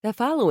The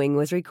following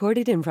was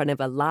recorded in front of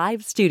a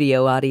live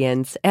studio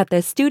audience at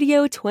the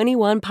Studio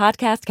 21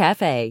 Podcast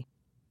Cafe.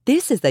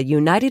 This is the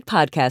United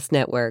Podcast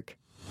Network.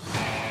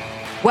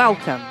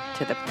 Welcome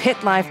to the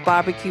Pit Life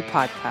Barbecue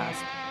Podcast.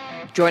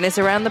 Join us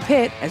around the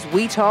pit as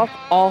we talk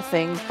all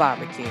things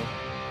barbecue.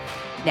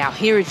 Now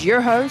here is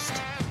your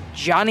host,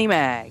 Johnny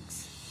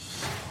Maggs.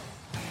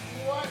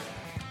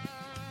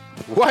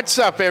 What's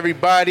up,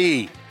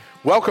 everybody?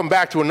 Welcome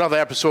back to another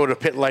episode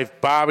of Pit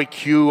Life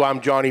Barbecue.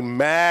 I'm Johnny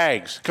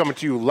Maggs, coming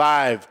to you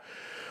live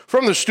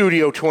from the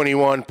Studio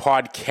 21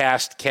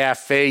 Podcast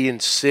Cafe in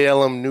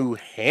Salem, New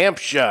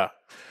Hampshire.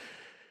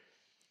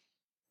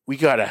 We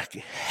got a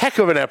heck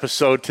of an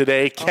episode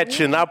today,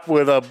 catching up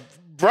with a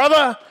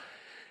brother,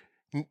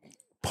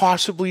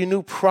 possibly a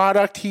new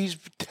product he's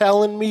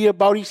telling me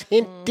about, he's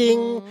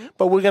hinting,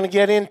 but we're going to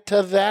get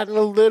into that in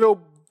a little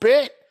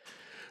bit.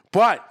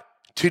 But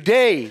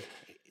today,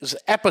 this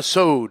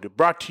episode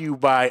brought to you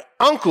by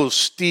Uncle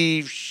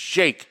Steve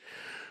Shake.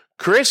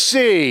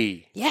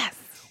 Chrissy. Yes.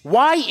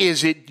 Why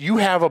is it you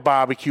have a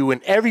barbecue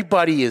and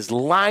everybody is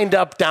lined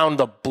up down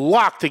the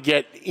block to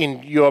get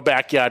in your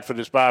backyard for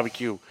this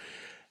barbecue?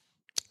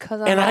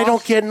 I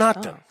don't get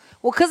nothing.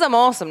 Well, because I'm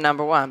awesome,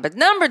 number one. But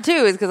number two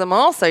is because I'm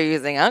also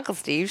using Uncle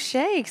Steve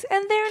Shakes.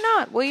 And they're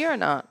not. Well, you're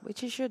not,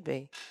 which you should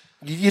be.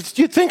 You'd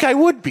think I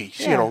would be,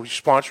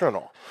 sponsoring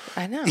all.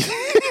 I know.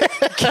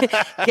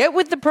 Get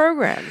with the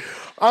program.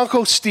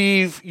 Uncle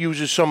Steve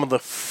uses some of the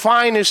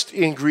finest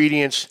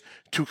ingredients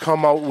to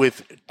come out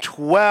with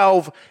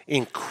 12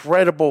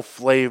 incredible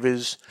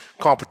flavors.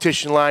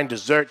 Competition line,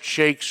 dessert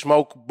shake,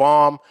 smoke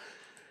bomb,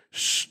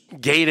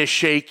 gator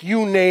shake,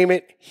 you name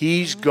it.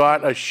 He's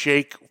got a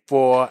shake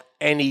for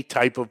any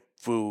type of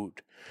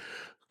food.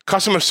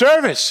 Customer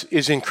service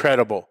is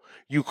incredible.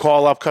 You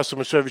call up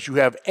customer service, you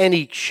have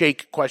any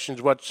shake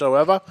questions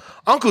whatsoever.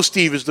 Uncle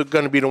Steve is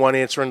going to be the one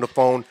answering the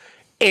phone,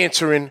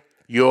 answering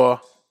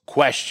your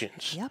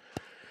questions. Yep.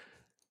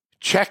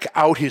 Check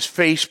out his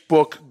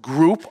Facebook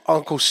group,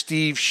 Uncle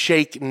Steve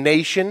Shake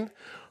Nation,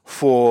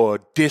 for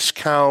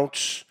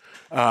discounts,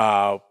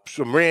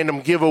 some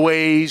random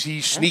giveaways.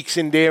 He sneaks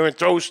in there and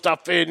throws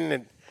stuff in.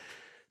 And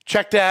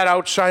check that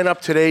out. Sign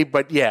up today.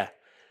 But yeah,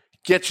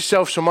 get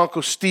yourself some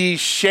Uncle Steve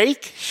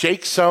Shake.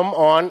 Shake some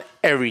on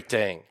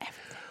everything.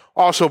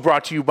 Also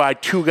brought to you by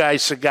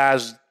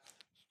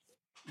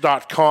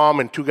TwoGuysCigars.com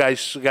and Two Guys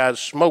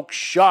Cigars Smoke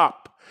Shop.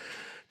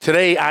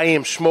 Today, I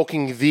am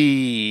smoking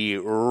the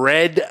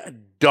Red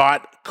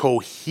Dot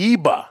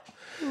Cohiba.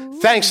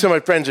 Thanks to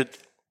my friends at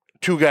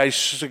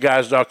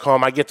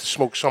TwoGuysCigars.com, I get to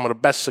smoke some of the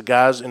best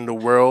cigars in the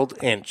world,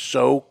 and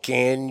so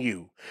can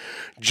you.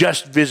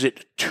 Just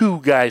visit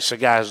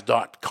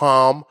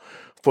TwoGuysCigars.com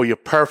for your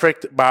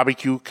perfect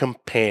barbecue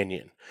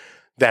companion.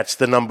 That's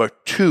the number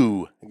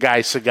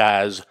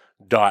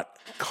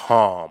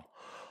 2GuysCigars.com.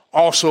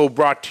 Also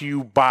brought to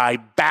you by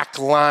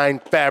Backline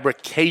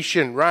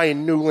Fabrication.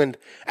 Ryan Newland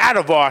out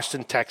of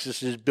Austin,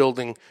 Texas, is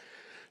building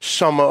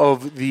some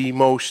of the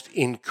most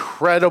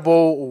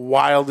incredible,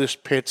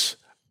 wildest pits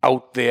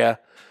out there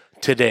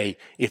today.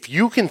 If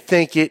you can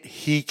think it,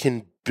 he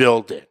can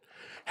build it.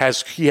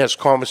 He has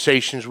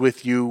conversations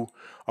with you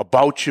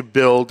about your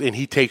build, and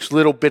he takes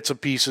little bits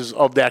and pieces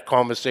of that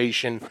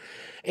conversation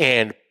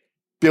and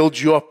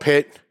builds your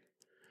pit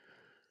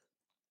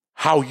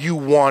how you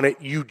want it.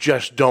 You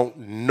just don't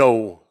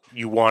know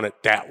you want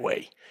it that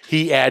way.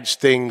 He adds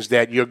things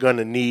that you're going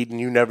to need and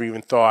you never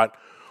even thought,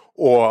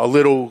 or a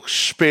little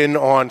spin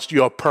on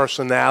your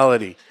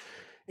personality.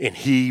 And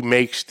he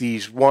makes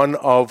these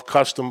one-of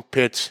custom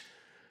pits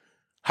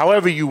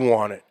however you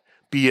want it,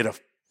 be it a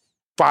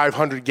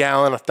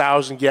 500-gallon,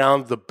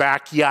 1,000-gallon, the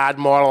backyard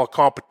model, a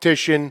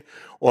competition,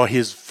 or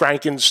his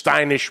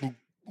Frankensteinish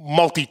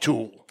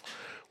multi-tool,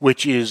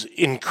 which is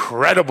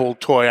incredible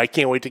toy. I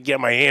can't wait to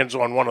get my hands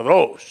on one of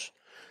those.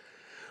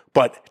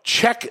 But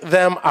check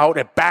them out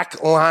at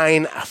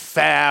Backline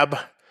Fab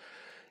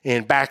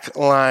and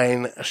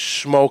Backline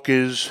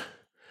Smokers.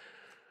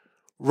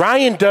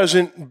 Ryan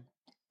doesn't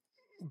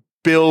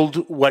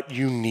build what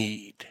you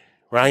need.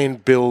 Ryan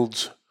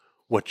builds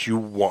what you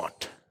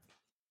want.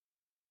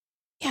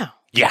 Yeah.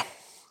 Yeah.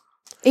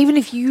 Even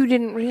if you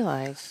didn't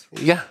realize.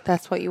 Yeah.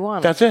 That's what you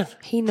want. That's it.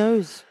 He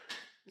knows.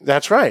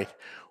 That's right.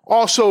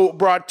 Also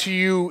brought to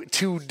you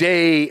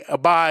today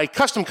by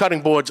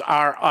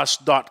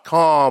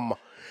CustomCuttingBoardsRUs.com.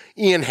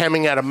 Ian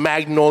Hemming out of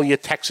Magnolia,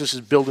 Texas, is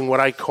building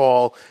what I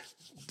call,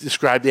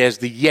 described as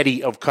the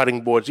Yeti of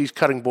cutting boards. These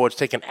cutting boards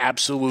take an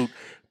absolute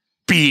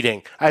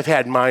beating. I've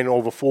had mine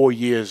over 4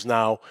 years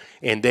now,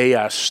 and they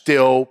are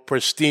still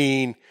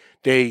pristine.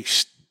 They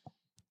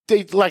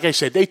like I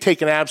said, they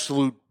take an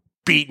absolute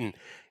beating,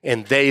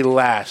 and they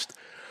last.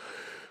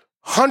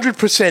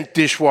 100%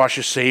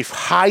 dishwasher safe,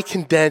 high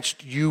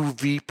condensed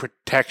UV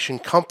protection,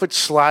 comfort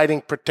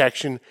sliding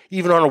protection.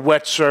 Even on a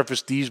wet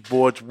surface, these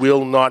boards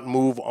will not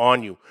move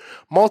on you.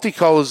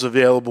 Multicolors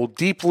available,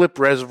 deep lip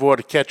reservoir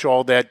to catch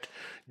all that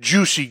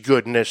juicy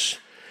goodness,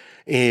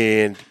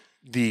 and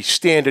the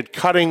standard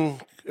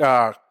cutting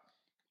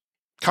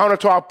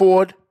countertop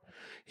board,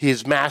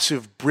 his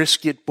massive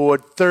brisket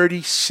board,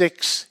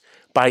 36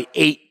 by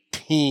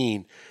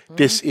 18.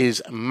 This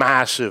is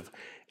massive.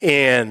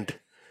 And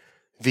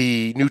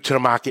the new to the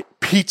market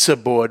pizza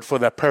board for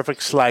the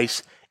perfect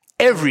slice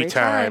every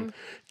time.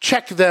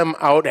 Check them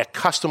out at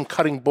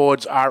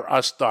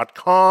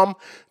customcuttingboardsrus.com.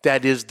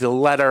 That is the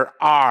letter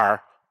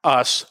R,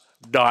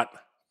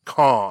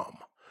 us.com.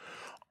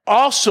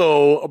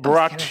 Also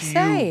brought to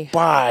you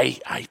by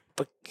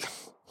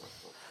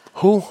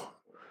who?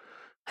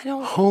 I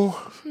don't. Who?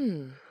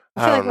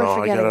 I don't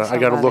know. I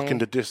gotta look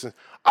into distance.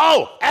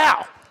 Oh,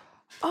 Al.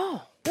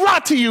 Oh.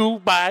 Brought to you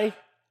by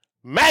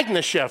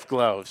Magna Chef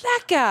gloves.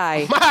 That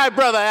guy. My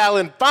brother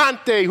Alan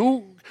Fonte,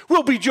 who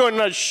will be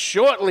joining us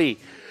shortly,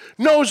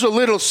 knows a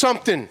little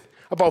something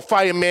about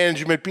fire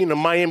management, being a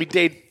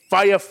Miami-Dade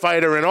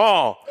firefighter and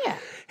all. Yeah.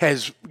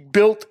 Has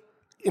built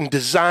and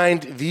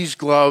designed these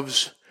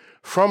gloves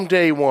from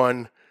day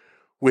one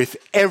with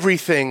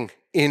everything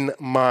in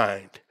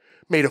mind.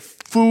 Made of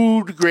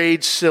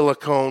food-grade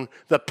silicone,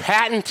 the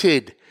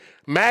patented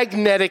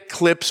magnetic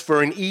clips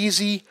for an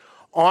easy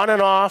on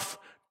and off,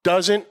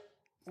 doesn't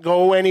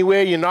go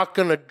anywhere. You're not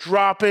going to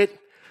drop it.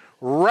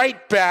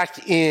 Right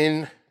back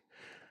in,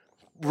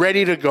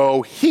 ready to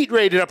go. Heat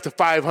rated up to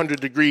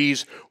 500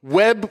 degrees.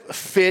 Web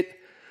fit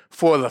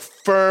for the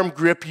firm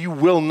grip. You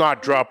will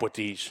not drop with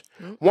these.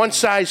 One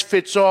size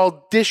fits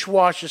all,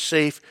 dishwasher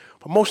safe,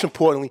 but most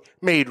importantly,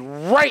 made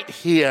right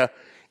here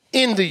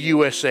in the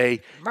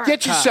USA.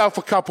 Get yourself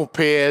a couple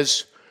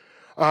pairs.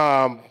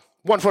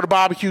 One for the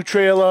barbecue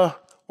trailer,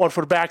 one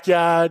for the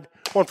backyard,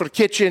 one for the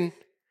kitchen.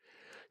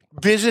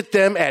 Visit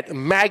them at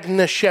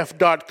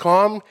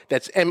magnachef.com.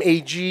 That's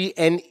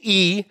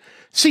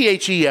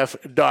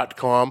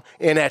MAGNECHEF.com.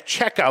 And at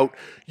checkout,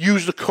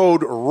 use the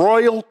code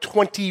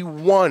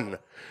ROYAL21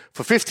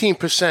 for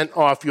 15%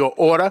 off your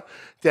order.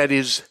 That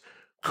is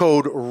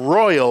code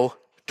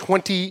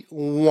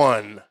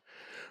ROYAL21.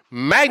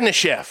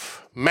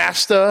 MagnaChef,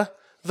 master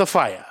the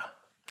fire.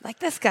 Like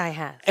this guy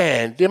has.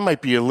 And there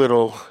might be a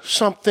little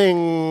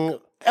something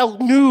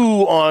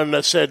new on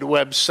the said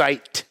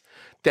website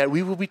that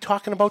we will be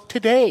talking about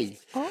today.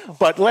 Oh.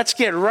 But let's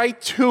get right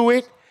to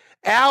it.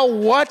 Al,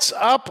 what's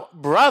up,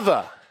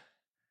 brother?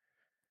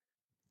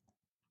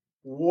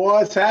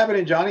 What's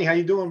happening, Johnny? How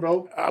you doing,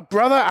 bro?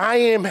 Brother, I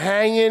am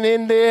hanging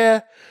in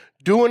there,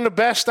 doing the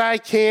best I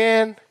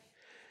can.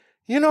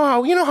 You know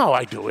how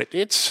I do it.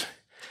 It's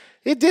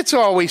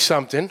always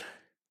something.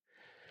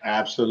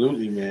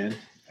 Absolutely, man.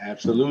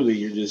 Absolutely.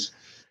 You're just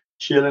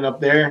chilling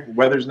up there.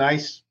 Weather's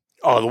nice.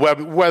 Oh, the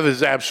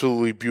weather's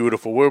absolutely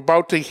beautiful. We're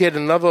about to hit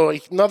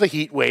another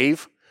heat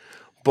wave,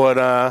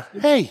 but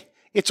hey,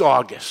 it's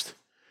August.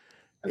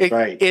 That's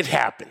right. It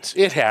happens.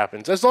 It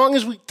happens. As long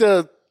as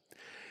the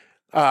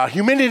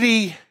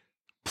humidity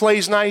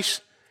plays nice,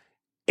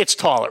 it's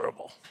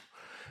tolerable.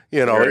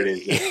 You know,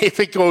 if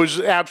it goes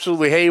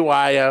absolutely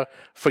haywire,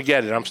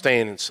 forget it. I'm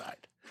staying inside.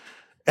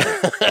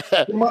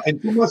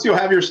 In 2 months, you'll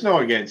have your snow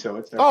again. So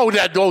it's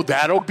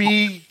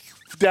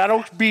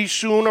that'll be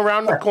soon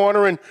around the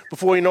corner, and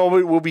before you know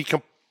it, we'll be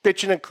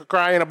bitching and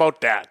crying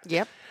about that.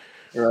 Yep.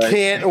 Right.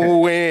 Can't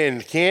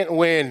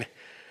win.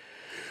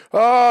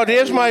 Oh,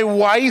 there's my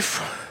wife.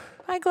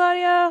 Hi,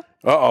 Claudia.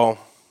 Uh-oh.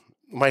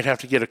 Might have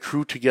to get a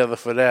crew together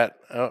for that.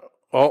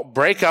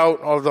 Breakout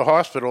of the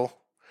hospital.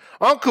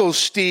 Uncle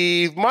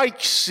Steve,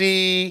 Mike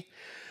C.,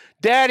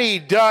 Daddy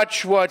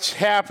Dutch, what's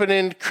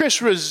happening? Chris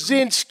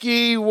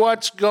Rosinski,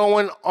 what's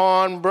going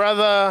on,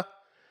 brother?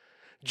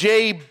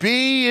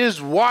 JB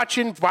is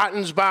watching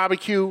Barton's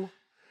Barbecue.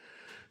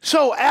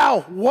 So,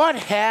 Al, what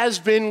has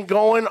been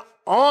going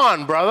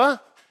on, brother?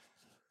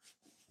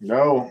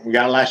 No, we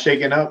got a lot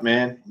shaking up,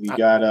 man. We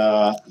got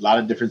a lot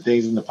of different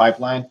things in the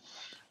pipeline.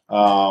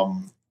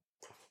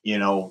 You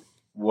know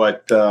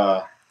what?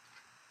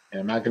 And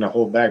I'm not going to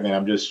hold back, man.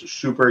 I'm just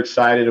super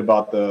excited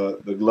about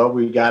the glove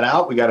we got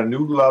out. We got a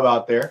new glove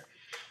out there.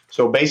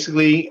 So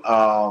basically,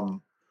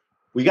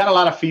 we got a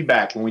lot of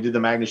feedback when we did the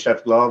Magna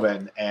Chef glove,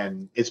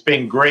 and it's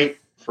been great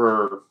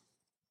for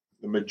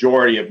the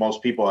majority of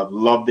most people have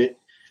loved it.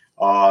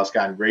 It's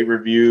gotten great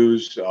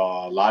reviews. A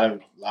lot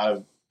of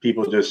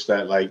people just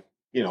that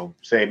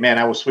say, man,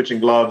 I was switching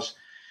gloves,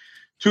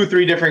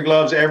 2-3 different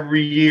gloves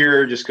every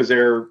year just because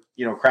they're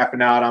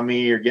crapping out on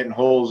me or getting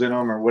holes in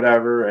them or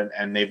whatever,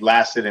 and they've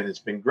lasted and it's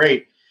been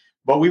great.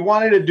 But we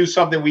wanted to do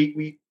something.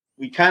 We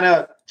kind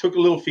of took a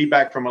little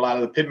feedback from a lot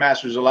of the pit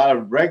masters, a lot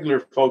of regular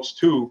folks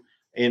too,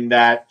 in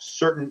that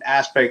certain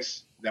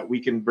aspects that we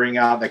can bring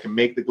out that can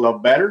make the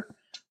glove better.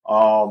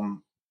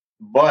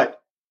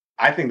 But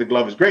I think the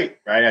glove is great,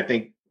 right? I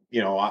think,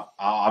 I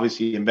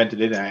obviously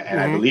invented it and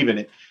I believe in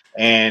it.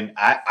 And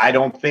I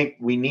don't think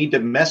we need to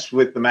mess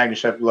with the Magna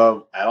Chef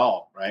glove at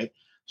all, right?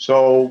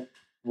 So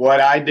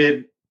what I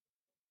did,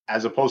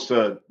 as opposed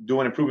to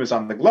doing improvements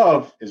on the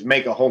glove, is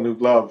make a whole new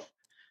glove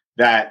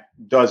that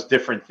does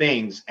different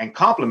things and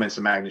complements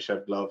the Magna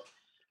Chef glove,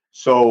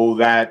 so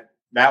that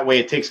way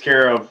it takes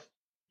care of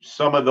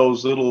some of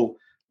those little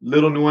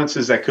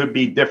nuances that could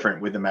be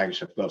different with the Magna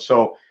Chef glove.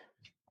 So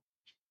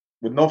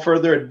with no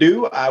further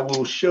ado, I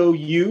will show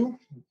you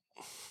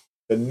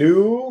the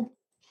new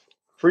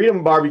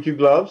Freedom Barbecue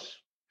gloves.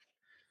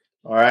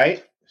 All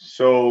right.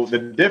 So the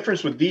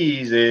difference with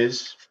these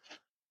is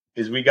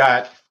we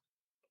got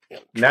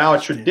now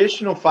a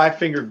traditional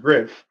 5-finger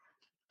grip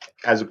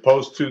as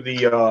opposed to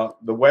the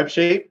web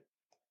shape.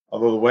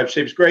 Although the web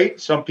shape's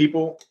great, some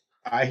people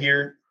I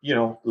hear,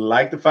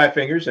 like the 5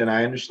 fingers, and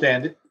I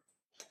understand it.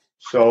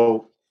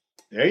 So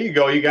there you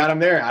go. You got them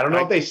there. I don't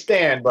know if they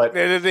stand, but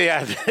they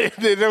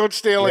don't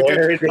stand like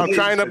that. I'm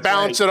trying to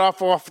balance it off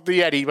the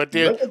Yeti, but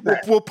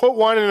we'll put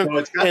one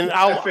in, so and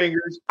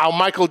I'll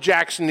Michael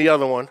Jackson the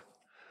other one.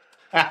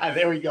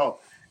 There we go.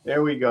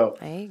 There you go.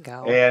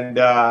 And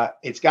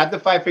it's got the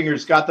 5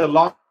 fingers. It's got the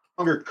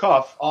longer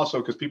cuff also,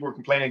 because people were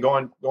complaining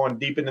going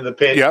deep into the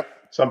pit. Yep.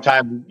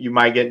 Sometimes you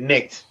might get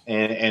nicked,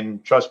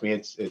 and trust me,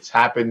 it's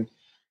happened.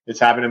 It's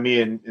happened to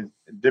me in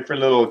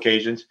different little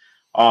occasions.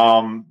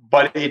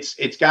 But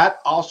it's got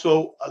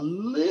also a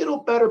little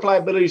better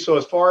pliability. So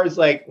as far as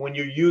like when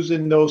you're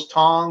using those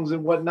tongs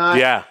and whatnot,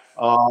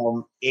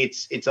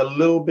 it's a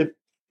little bit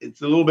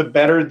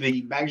better.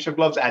 The MagnaChef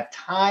gloves at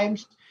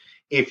times,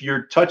 if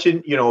you're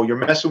touching, you're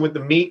messing with the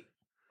meat,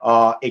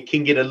 it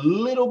can get a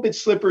little bit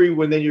slippery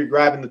when then you're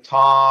grabbing the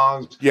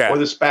tongs or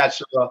the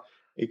spatula.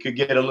 It could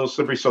get a little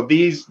slippery. So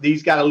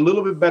these got a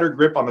little bit better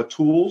grip on the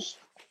tools,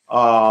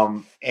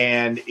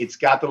 and it's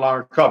got the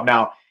longer cup.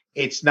 Now,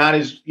 it's not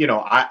as,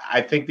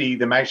 I think the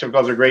MagnaChef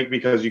gloves are great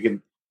because you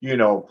can,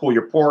 pull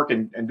your pork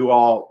and do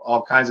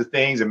all kinds of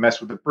things and mess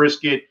with the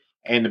brisket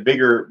and the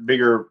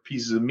bigger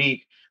pieces of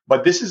meat.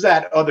 But this is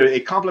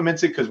it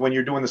complements it, because when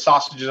you're doing the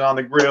sausages on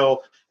the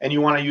grill and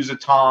you want to use the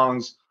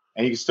tongs,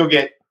 and you can still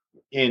get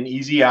in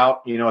easy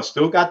out,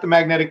 still got the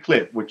magnetic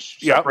clip, which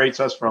separates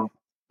us from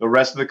the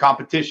rest of the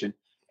competition.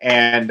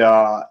 And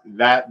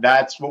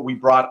that's what we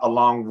brought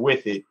along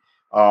with it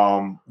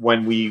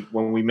when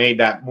we made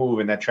that move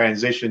and that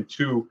transition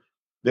to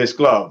this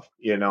glove,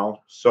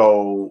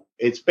 So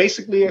it's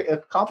basically a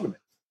complement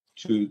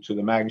to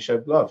the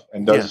MagnaChef glove,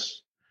 and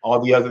does all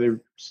the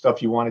other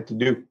stuff you wanted to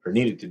do or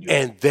needed to do.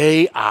 And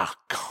they are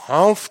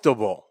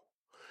comfortable.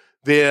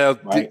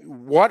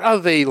 What are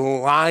they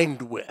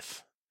lined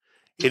with?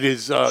 It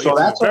is it's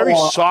a very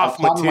soft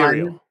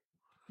material.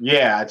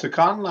 Yeah, it's a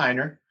cotton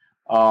liner.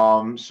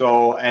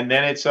 So, and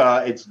then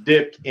it's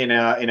dipped in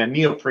a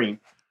neoprene,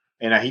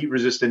 in a heat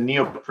resistant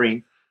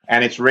neoprene,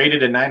 and it's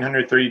rated at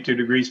 932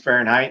 degrees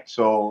Fahrenheit.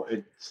 So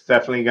it's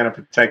definitely going to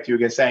protect you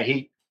against that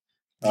heat.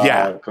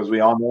 Because we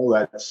all know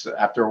that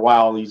after a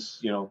while,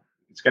 it's going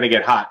to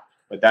get hot,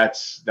 but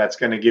that's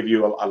going to give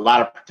you a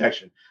lot of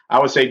protection. I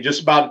would say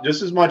just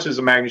as much as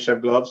the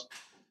MagnaChef gloves.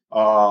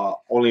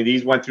 Only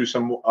these went through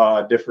some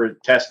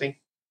different testing,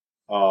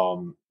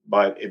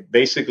 but it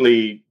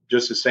basically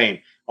just the same.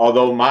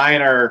 Although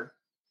mine are,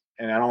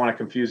 and I don't want to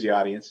confuse the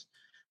audience,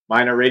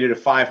 mine are rated at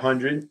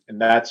 500,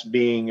 and that's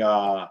being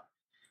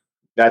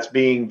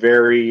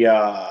very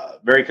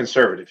very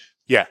conservative.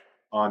 Yeah.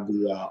 On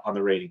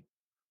the rating.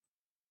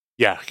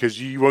 Yeah, because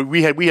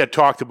we had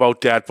talked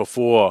about that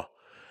before,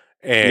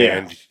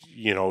 and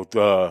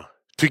to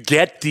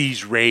get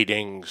these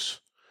ratings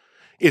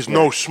is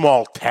no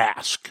small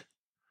task.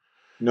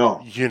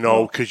 No.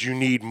 Because you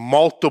need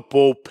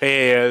multiple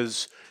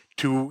pairs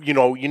to,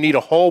 you need a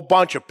whole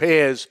bunch of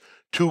pairs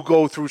to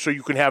go through so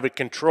you can have a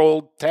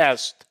controlled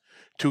test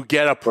to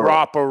get a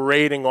proper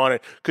rating on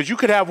it. Because you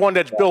could have one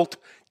that's built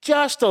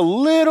just a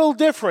little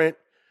different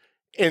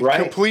and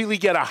completely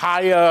get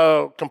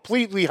a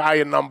completely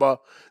higher number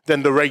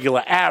than the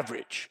regular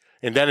average.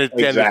 And then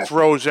it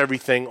throws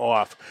everything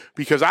off.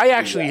 Because I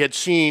actually had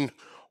seen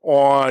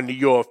on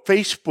your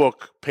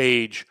Facebook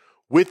page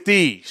with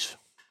these,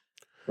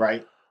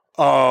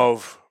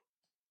 of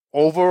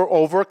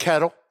over a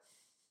kettle,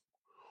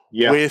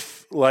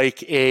 with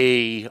like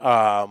a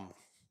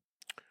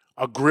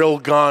grill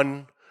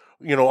gun,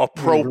 a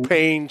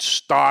propane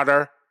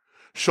starter,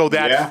 so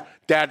that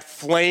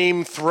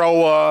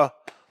flamethrower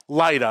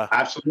lighter,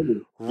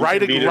 absolutely,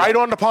 right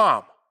on the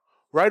palm,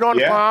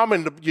 the palm,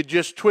 and you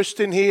just twist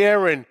in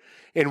here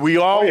and we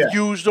all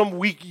use them.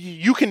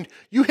 You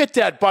hit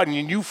that button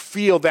and you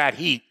feel that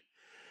heat.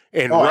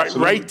 And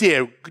right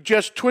there,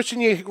 just twisting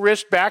your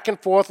wrist back and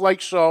forth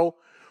like so,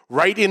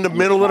 right in the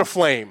middle of the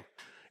flame,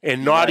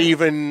 and not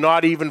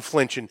even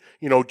flinching.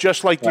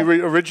 Just like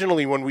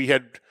originally when we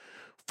had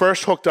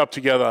first hooked up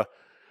together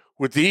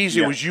with these,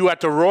 it was you at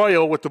the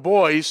Royal with the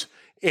boys,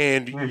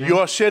 and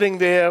you're sitting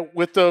there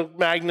with the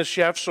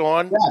MagnaChefs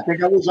on. Yeah, I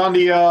think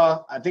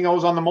I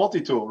was on the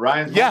multi-tool,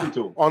 Ryan's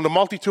multi-tool. On the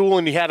multi-tool,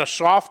 and he had a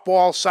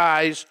softball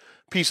size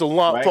piece of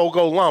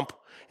Fogo lump.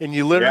 And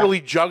you're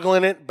literally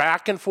juggling it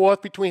back and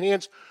forth between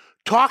hands,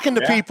 talking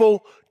to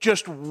people,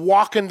 just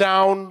walking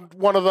down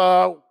one of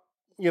the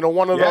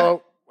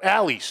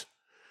alleys.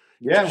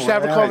 Yeah, just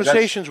having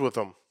conversations with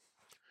them.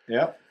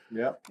 Yeah.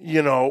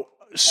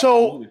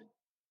 So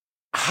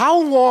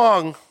how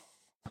long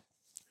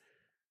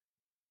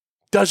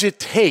does it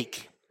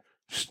take,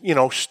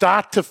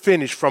 start to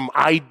finish, from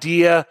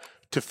idea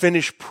to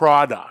finished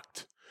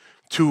product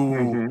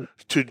to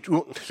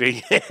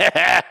see?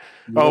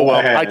 Oh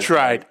well, I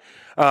tried.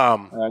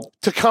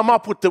 To come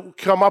up with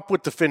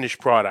the finished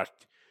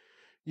product,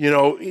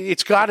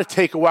 it's got to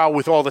take a while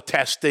with all the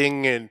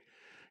testing and,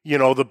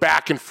 the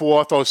back and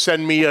forth, or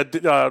send me a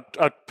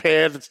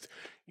pair that's,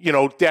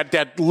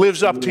 that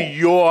lives up to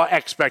your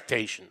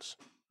expectations.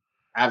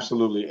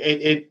 Absolutely.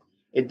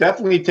 It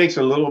definitely takes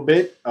a little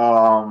bit.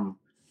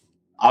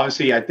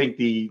 Obviously, I think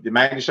the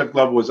MagnaChef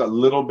glove was a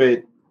little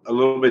bit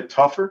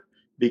tougher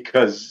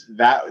because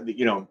that,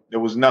 there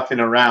was nothing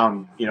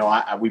around.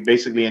 We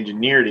basically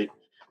engineered it,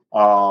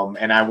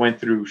 and I went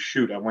through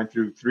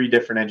 3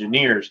 different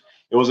engineers.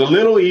 It was a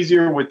little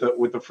easier with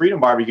the Freedom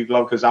Barbecue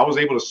glove because I was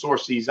able to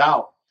source these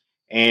out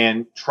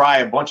and try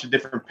a bunch of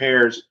different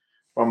pairs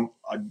from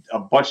a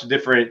bunch of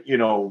different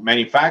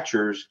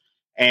manufacturers.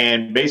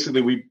 And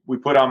basically, we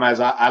put them, as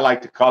I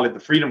like to call it, the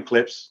Freedom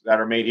Clips that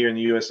are made here in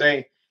the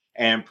USA,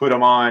 and put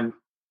them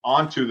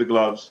onto the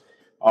gloves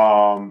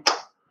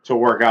to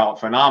work out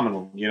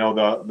phenomenal.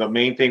 The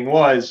main thing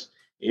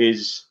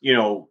is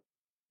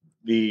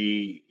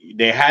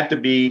they had to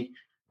be,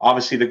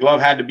 obviously the glove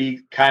had to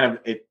be kind of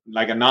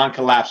like a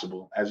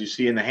non-collapsible, as you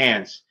see in the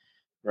hands,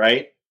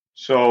 right?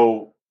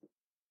 So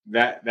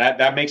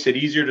that makes it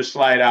easier to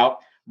slide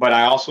out, but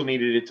I also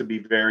needed it to be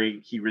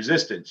very heat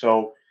resistant.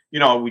 So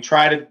we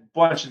tried a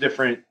bunch of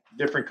different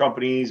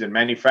companies and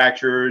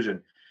manufacturers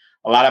and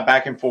a lot of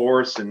back and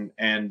forths, and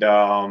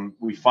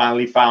we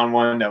finally found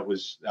one that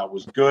was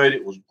good.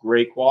 It was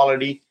great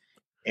quality.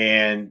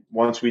 And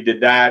once we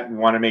did that, we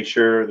want to make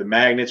sure the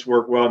magnets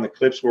work well and the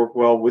clips work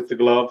well with the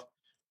glove.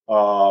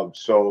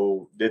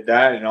 So did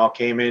that, and all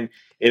came in.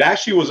 It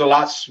actually was a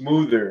lot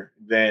smoother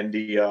than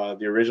the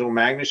original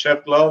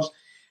MagnaChef gloves,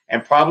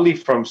 and probably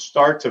from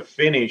start to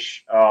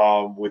finish,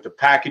 with the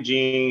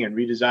packaging and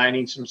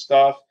redesigning some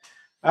stuff,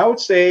 I would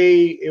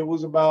say it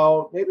was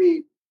about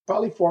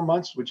probably 4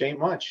 months, which ain't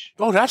much.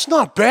 Oh, that's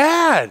not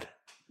bad.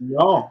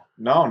 No,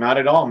 not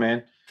at all,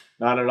 man.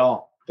 Not at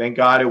all. Thank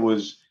God it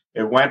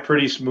went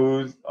pretty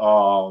smooth.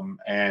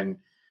 And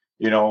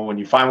when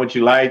you find what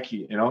you like,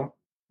 we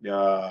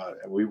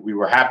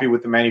were happy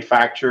with the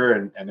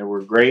manufacturer, and they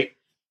were great,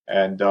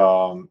 and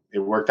it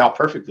worked out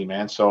perfectly,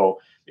 man. So,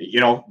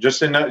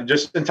 just in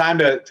time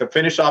to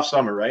finish off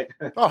summer, right?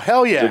 Oh,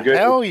 hell yeah.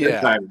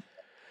 Good time.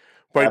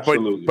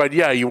 But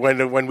yeah,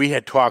 when we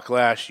had talked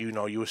last, you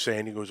were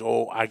saying, he goes,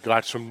 "Oh, I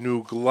got some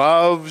new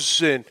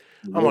gloves," and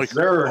I'm like,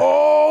 sir.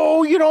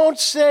 "Oh, you don't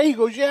say." He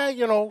goes, "Yeah,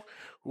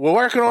 we're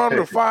working on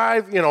the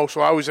 5."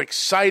 So I was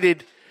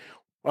excited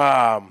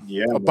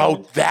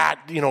about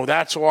that.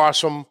 That's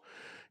awesome.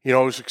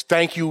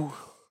 Thank you.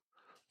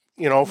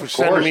 For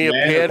sending me a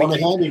pair.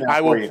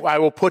 I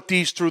will put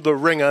these through the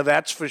ringer.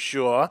 That's for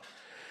sure.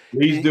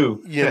 Please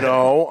do.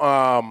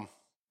 And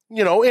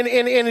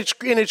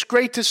it's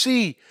great to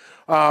see.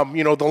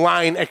 The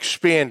line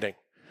expanding,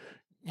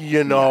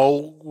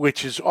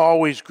 which is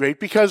always great,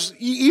 because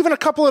even a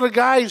couple of the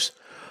guys,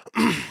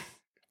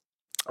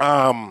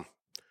 I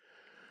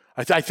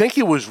think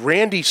it was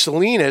Randy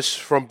Salinas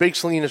from Big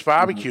Salinas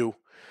Barbecue. Mm-hmm.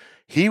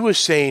 He was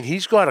saying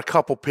he's got a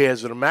couple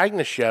pairs of the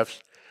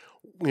MagnaChefs.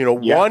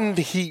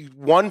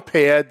 One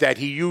pair that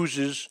he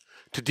uses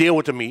to deal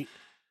with the meat.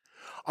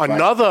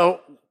 Another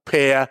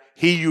pair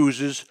he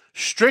uses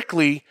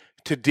strictly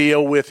to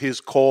deal with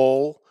his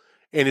coal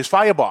and his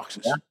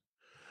fireboxes. Yeah.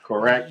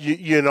 Correct.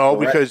 Correct.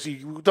 Because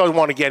he doesn't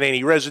want to get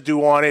any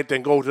residue on it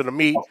and go to the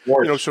meat.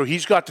 So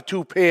he's got the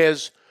 2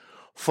 pairs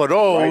for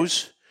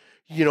those,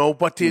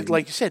 but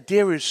like you said,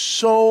 there is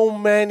so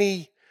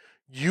many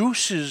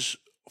uses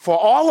for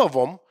all of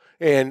them.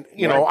 And,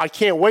 I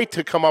can't wait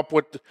to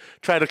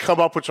try to come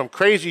up with some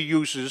crazy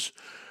uses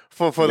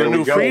for the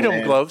new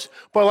Freedom gloves.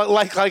 But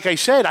like I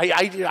said,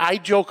 I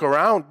joke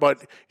around,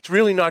 but it's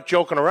really not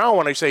joking around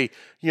when I say,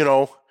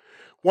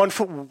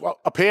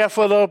 a pair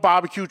for the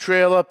barbecue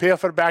trailer, a pair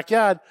for the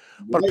backyard,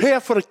 but a pair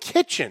for the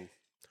kitchen.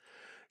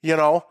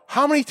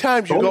 How many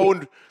times you go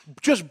and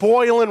just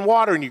boil in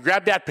water and you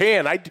grab that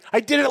pan? I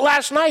did it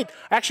last night.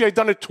 Actually, I've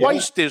done it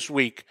twice this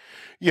week,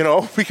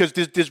 because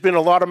there's been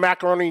a lot of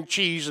macaroni and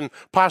cheese and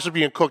pasta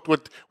being cooked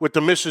with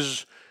the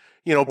missus,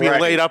 being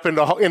laid up in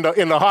the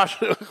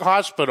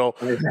hospital.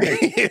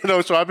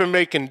 So I've been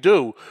making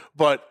do.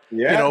 But,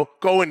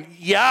 going,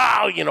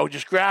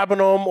 just grabbing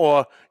them,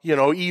 or,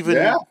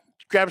 even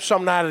grab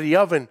something out of the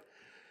oven.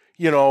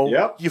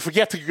 You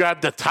forget to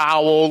grab the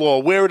towel,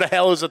 or where the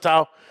hell is the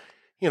towel?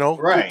 The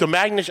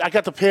MagnaChef. I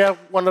got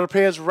one of the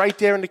pairs right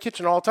there in the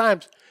kitchen all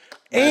times.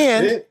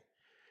 And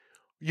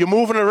you're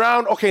moving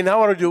around. Okay, now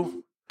what do I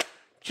do?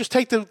 Just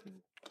take the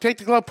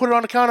glove, put it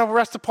on the counter,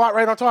 rest the pot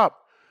right on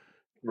top.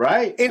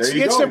 Right.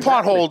 Instant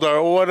pot holder,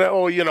 or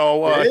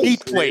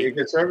heat plate. It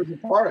can serve as a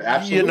part.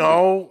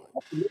 Absolutely.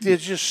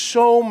 There's just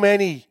so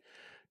many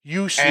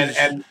uses.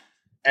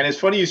 And it's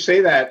funny you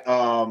say that.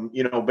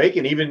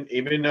 Bacon, even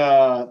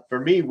for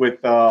me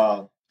with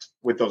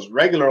those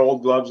regular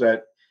old gloves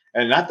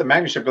and not the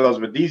MagnaChef gloves,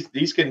 but these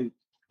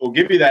will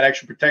give you that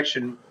extra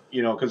protection,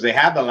 because they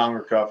have the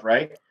longer cuff,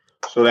 right?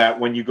 So that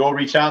when you go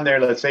reach on there,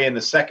 let's say in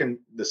the second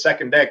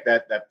deck,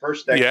 that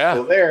first deck is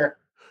still there,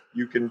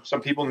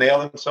 some people nail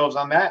themselves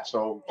on that.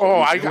 So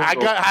I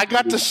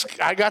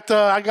got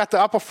the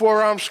upper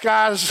forearm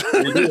scars.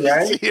 You do,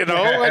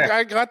 right?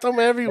 I got them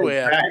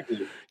everywhere.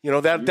 Exactly.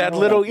 That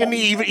little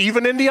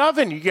even in the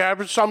oven, you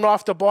grab something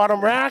off the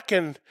bottom rack,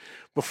 and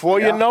before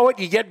you know it,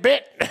 you get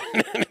bit.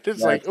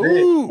 It's like,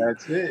 ooh,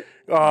 that's it.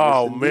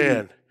 Oh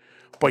man,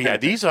 but yeah,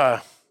 these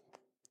are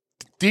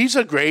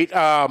great.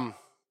 Are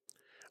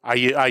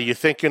you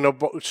thinking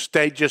about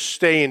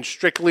staying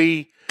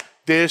strictly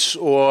this,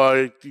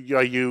 or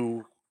are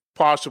you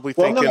possibly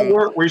thinking?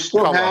 Well, no, we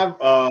still have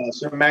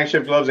some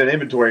MagShef gloves in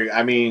inventory.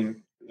 I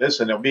mean,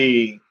 listen,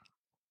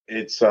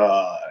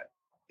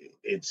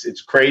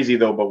 it's crazy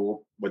though, but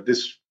what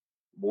this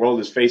world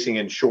is facing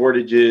in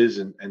shortages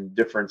and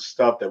different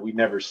stuff that we've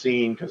never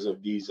seen because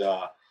of these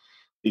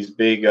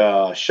big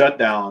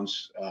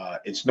shutdowns,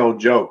 it's no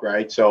joke,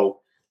 right? So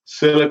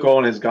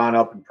silicone has gone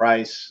up in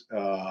price.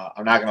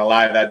 I'm not going to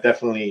lie, that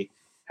definitely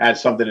had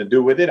something to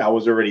do with it. I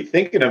was already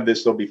thinking of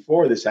this though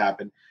before this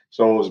happened,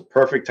 so it was a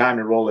perfect time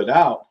to roll it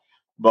out.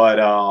 But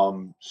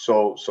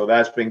so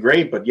that's been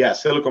great. But yeah,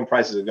 silicone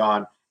prices have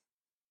gone.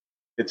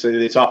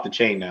 It's off the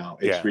chain now.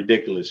 It's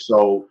ridiculous.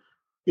 So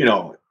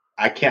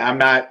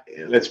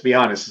let's be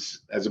honest,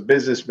 as a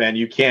businessman,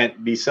 you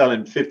can't be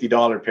selling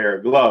 $50 pair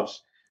of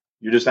gloves.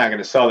 You're just not going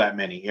to sell that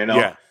many,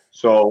 Yeah.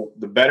 So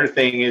the better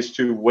thing is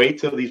to wait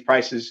till these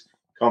prices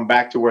come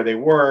back to where they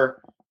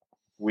were.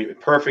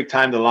 Perfect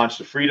time to launch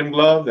the Freedom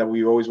Glove that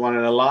we always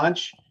wanted to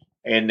launch,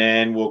 and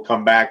then we'll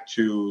come back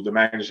to the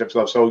MagnaChef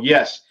glove. So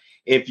yes,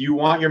 if you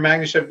want your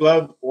MagnaChef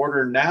glove,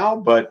 order now.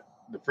 But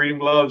the Freedom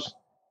Gloves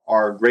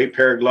are a great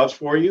pair of gloves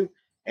for you,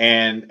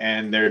 and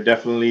they're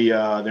definitely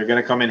they're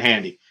going to come in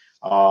handy.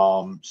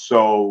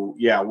 So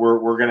yeah,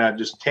 we're going to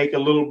just take a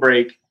little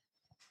break.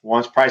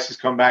 Once prices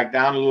come back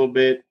down a little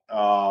bit,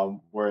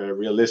 we're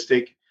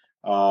realistic,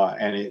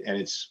 and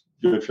it's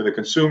good for the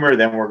consumer,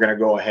 then we're going to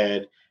go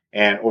ahead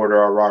and order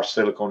our raw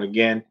silicone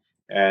again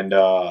and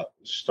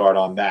start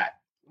on that.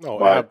 No,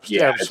 but,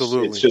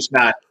 absolutely. It's just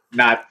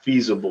not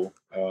feasible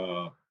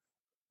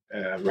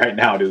right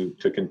now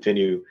to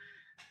continue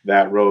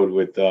that road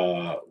with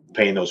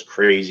paying those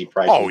crazy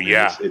prices. Oh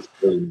yeah,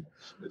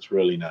 it's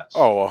really nuts.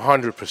 Oh,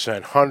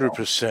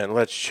 100%.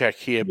 Let's check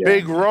here. Yeah.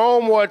 Big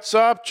Rome, what's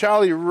up?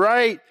 Charlie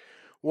Wright,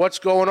 what's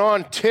going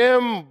on?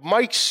 Tim,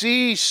 Mike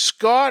C,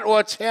 Scott,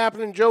 what's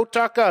happening? Joe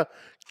Tucker,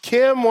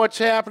 Kim, what's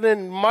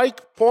happening?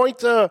 Mike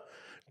Pointer,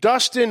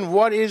 Dustin,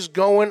 what is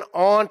going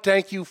on?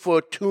 Thank you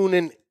for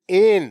tuning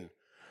in.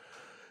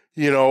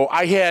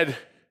 I had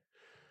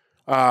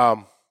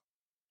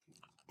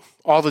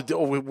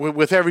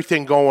with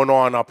everything going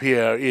on up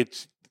here,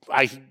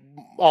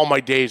 all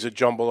my days are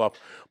jumbled up.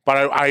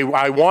 But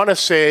I want to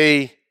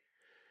say,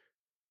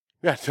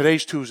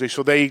 today's Tuesday,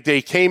 so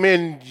they came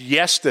in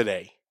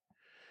yesterday,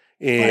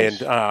 and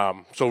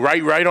nice. So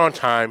right on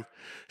time.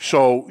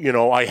 So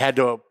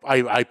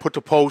I put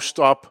the post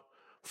up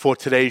for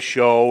today's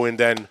show, and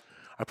then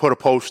I put a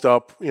post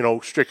up,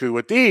 strictly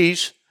with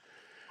these.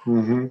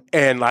 Mm-hmm.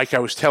 And like I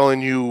was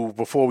telling you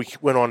before we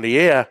went on the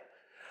air,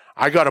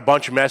 I got a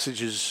bunch of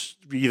messages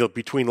either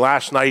between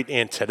last night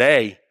and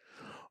today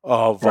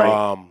of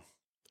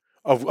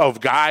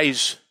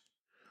guys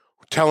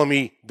telling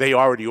me they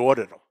already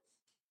ordered them.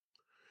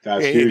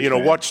 That's huge,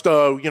 man. What's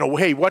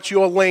hey, what's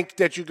your link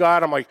that you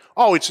got? I'm like,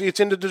 oh, it's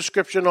in the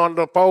description on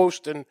the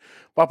post and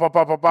blah, blah,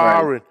 blah, blah, blah.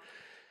 Right. And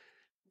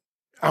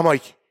I'm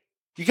like,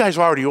 you guys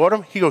already ordered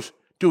them? He goes,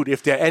 dude,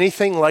 if they're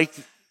anything like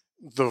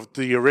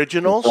the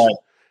originals, right.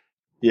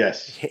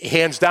 Yes,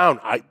 hands down,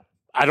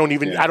 I don't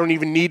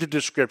even need a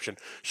description.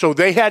 So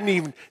they hadn't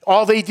even,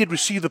 all they did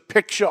was see the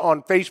picture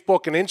on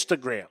Facebook and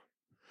Instagram.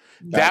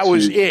 That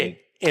was huge, it.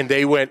 Man. And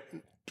they went,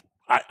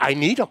 I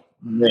need them.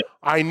 Yeah.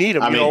 I need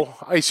them.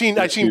 I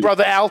seen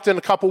Brother Alton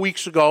a couple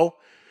weeks ago.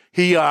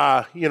 He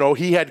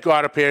had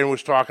got up here and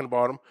was talking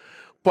about them.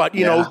 But,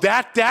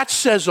 that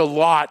says a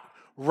lot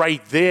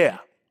right there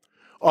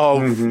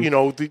of,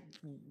 the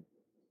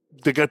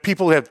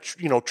people have,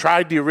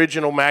 tried the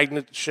original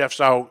MagnaChefs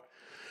out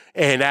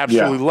and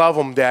absolutely love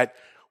them, that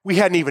we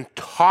hadn't even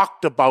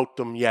talked about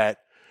them yet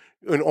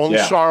and only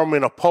saw them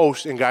in a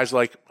post, and guys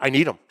like, I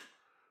need them.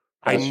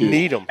 I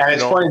need them. And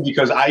it's funny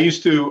because I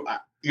used to,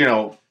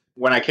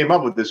 when I came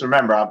up with this,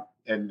 remember,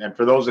 and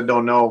for those that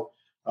don't know,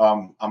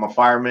 I'm a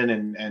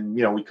fireman and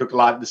we cook a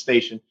lot at the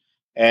station.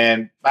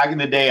 And back in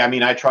the day,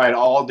 I tried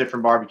all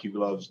different barbecue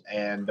gloves,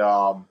 and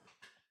I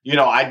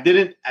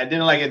didn't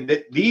like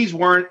it. These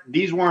weren't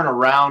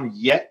around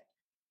yet,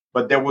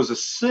 but there was a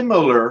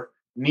similar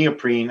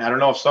neoprene. I don't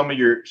know if some of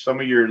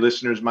your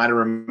listeners might have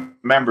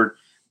remembered.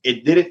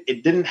 It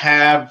didn't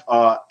have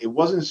it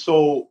wasn't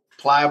so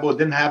pliable. It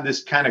didn't have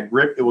this kind of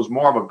grip. It was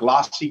more of a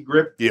glossy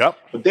grip. Yep.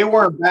 But they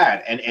weren't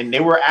bad, and they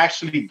were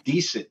actually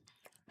decent.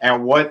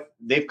 And what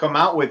they've come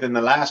out with in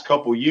the last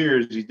couple of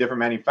years, these different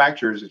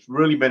manufacturers, it's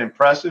really been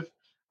impressive.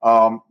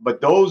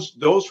 But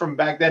those from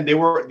back then, they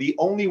were the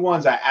only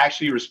ones I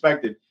actually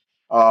respected,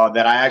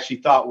 that I actually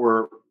thought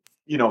were,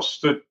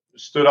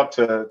 stood up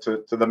to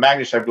the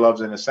MagnaChef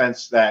gloves, in a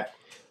sense that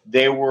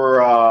they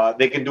were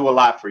they can do a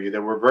lot for you. They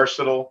were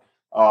versatile.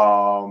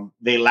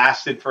 They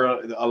lasted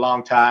for a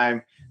long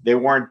time. They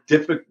weren't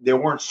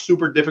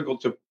super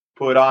difficult to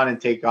put on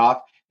and take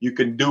off. You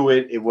can do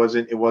it. It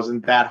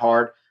wasn't that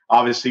hard.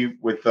 Obviously,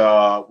 with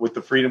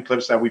the Freedom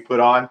clips that we put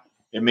on,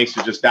 it makes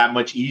it just that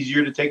much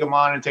easier to take them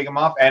on and take them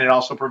off, and it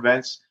also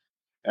prevents.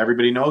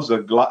 Everybody knows the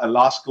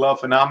lost glove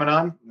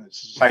phenomenon.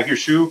 It's like your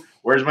shoe.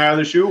 Where's my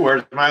other shoe?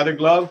 Where's my other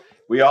glove?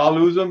 We all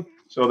lose them.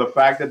 So the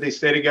fact that they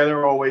stay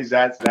together always,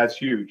 that's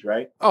huge,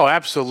 right? Oh,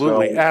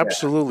 absolutely. So,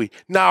 absolutely. Yeah.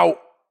 Now,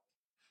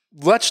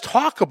 let's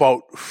talk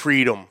about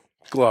Freedom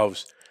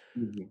gloves.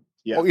 Mm-hmm.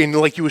 Yeah. And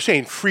like you were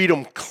saying,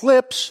 Freedom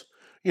clips,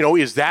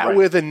 is that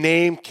where the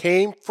name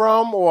came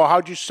from? Or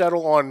how'd you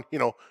settle on,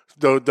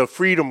 the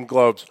Freedom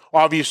gloves?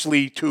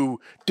 Obviously,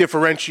 to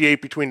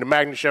differentiate between the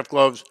MagnaChef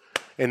gloves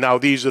and now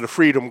these are the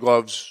Freedom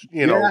gloves,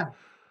 Yeah.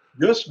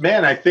 Just,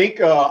 man, I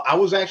think I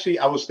was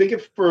thinking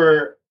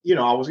for,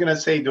 I was going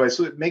to say, do I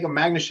make a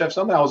MagnaChef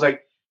something? I was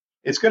like,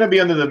 it's going to be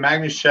under the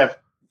MagnaChef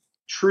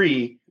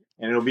tree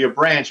and it'll be a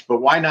branch, but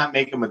why not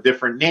make them a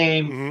different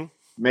name? Mm-hmm.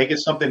 Make it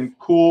something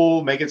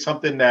cool. Make it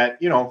something that,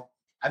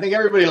 I think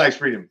everybody likes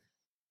freedom.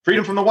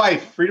 Freedom from the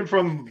wife, freedom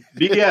from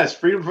BS,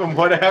 freedom from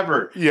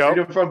whatever,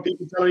 freedom from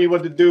people telling you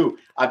what to do.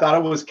 I thought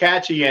it was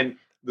catchy, and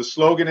the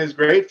slogan is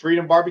great.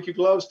 Freedom barbecue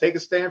gloves. Take a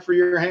stand for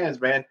your hands,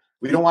 man.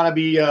 We don't want to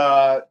be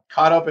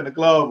caught up in the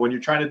glove when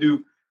you're trying to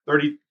do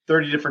 30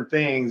 different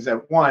things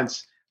at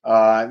once.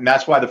 And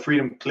that's why the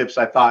Freedom clips,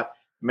 I thought,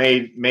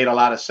 made a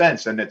lot of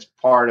sense. And it's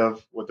part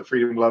of what the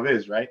Freedom glove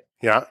is, right?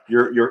 Yeah.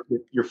 You're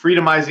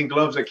freedomizing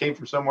gloves that came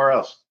from somewhere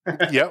else.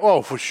 Yeah.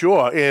 Oh, for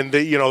sure. And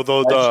Did I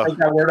take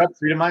that word up,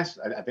 freedomize?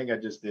 I think I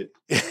just did.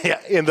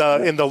 Yeah. In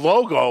the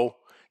logo,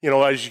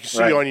 as you can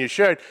see on your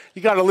shirt,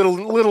 you got a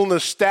little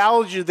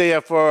nostalgia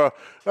there for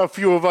a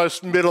few of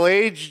us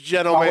middle-aged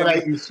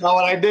gentlemen. You saw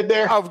what I did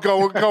there? I'm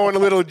going a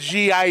little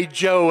G.I.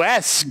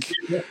 Joe-esque.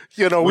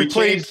 We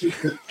changed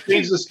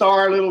the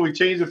star a little. We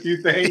changed a few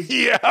things.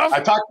 Yeah.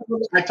 I talked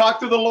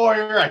to the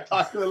lawyer.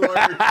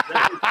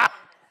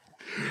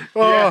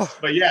 Yes,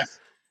 but yes.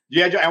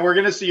 Yeah, and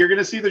you're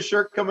gonna see the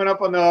shirt coming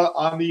up on the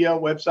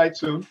website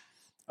soon.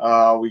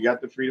 We got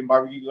the Freedom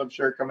Barbecue Club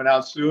shirt coming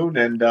out soon,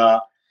 and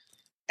I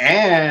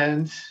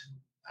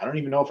don't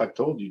even know if I've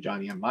told you,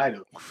 Johnny. I might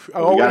have.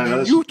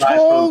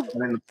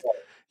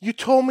 You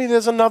told me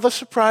there's another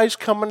surprise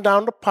coming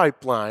down the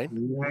pipeline.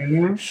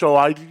 Mm-hmm. So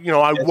I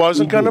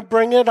wasn't going to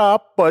bring it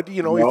up, but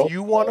if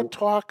you want to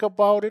talk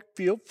about it,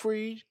 feel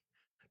free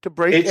to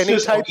break any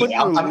type of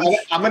news.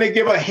 I'm going to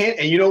give a hint,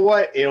 and you know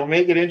what? It'll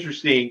make it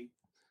interesting,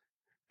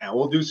 and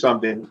we'll do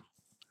something.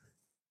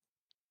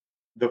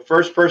 The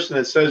first person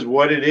that says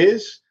what it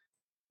is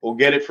will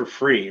get it for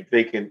free if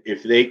they can.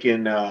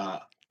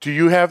 Do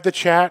you have the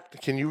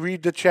chat? Can you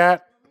read the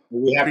chat?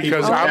 We have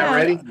because I'm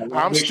ready.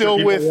 I'm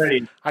still with.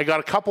 Ready. I got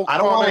a couple. I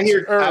don't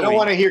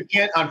want to hear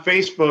Kent on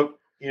Facebook,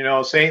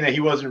 saying that he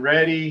wasn't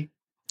ready.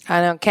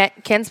 I know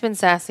Kent's been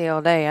sassy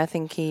all day. I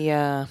think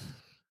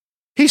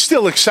he's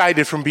still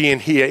excited from being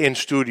here in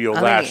studio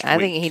last week. I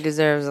think he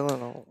deserves a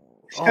little.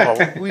 Oh,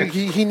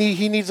 he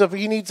needs a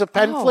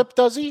pen flip,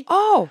 does he?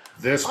 Oh,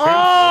 this. And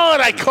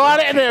I caught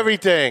it and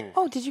everything.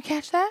 Oh, did you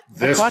catch that?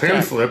 This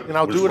pen flip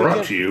was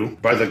brought to you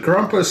by the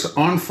Grumpus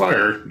on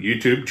Fire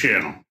YouTube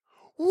channel.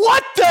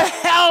 What the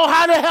hell?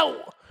 How the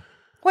hell?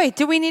 Wait,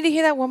 do we need to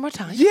hear that one more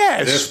time?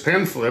 Yes. This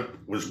pen flip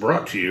was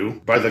brought to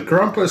you by the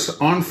Grumpus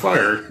on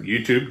Fire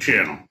YouTube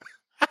channel.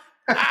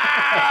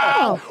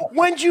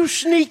 When'd you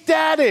sneak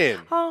that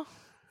in? Oh,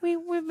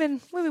 we've been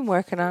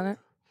working on it.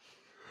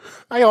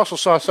 I also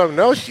saw something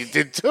else you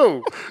did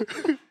too.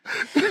 I'm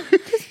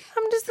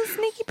just a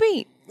sneaky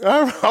Pete.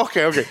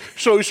 Okay.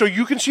 So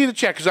you can see the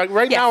chat because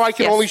now I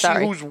can only see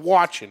who's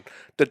watching.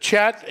 The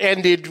chat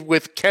ended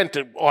with Kent,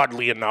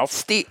 oddly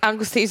enough.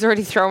 Uncle Steve's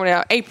already throwing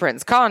out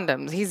aprons,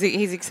 condoms. He's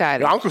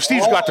excited. Yeah, Uncle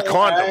Steve's got the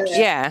condoms.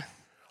 Yeah.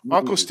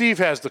 Uncle Steve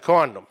has the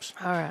condoms.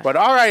 All right. But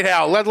all right,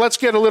 Al, let's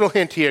get a little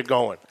hint here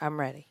going. I'm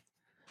ready.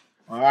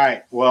 All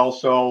right. Well,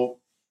 so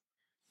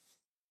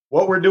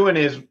what we're doing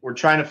is we're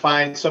trying to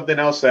find something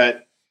else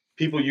that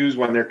people use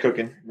when they're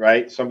cooking,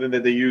 right? Something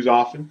that they use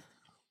often.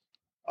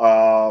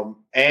 And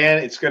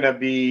it's going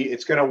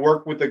to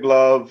work with the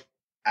glove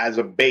as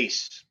a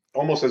base,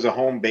 almost as a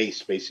home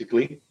base,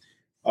 basically,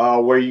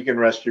 where you can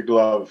rest your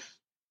glove.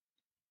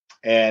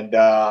 And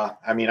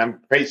I'm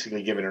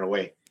basically giving it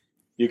away.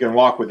 You can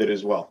walk with it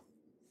as well.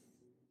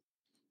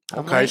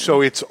 Okay,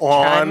 so it's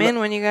on. Chime in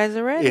when you guys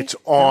are ready. It's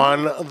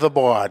on the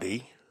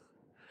body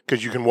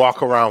because you can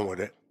walk around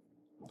with it.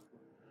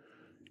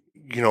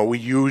 We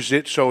use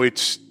it, so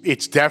it's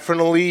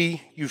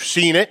definitely, you've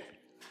seen it.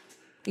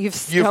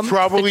 You've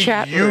probably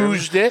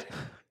used it.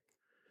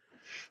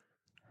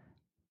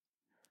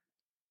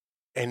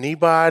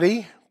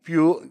 Anybody?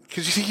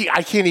 Because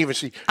I can't even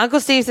see.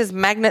 Uncle Steve says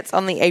magnets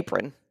on the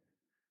apron.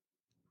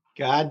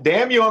 God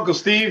damn you, Uncle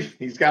Steve.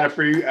 He's got a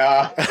free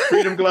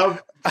Freedom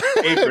Glove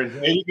apron.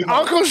 There you go.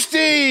 Uncle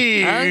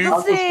Steve!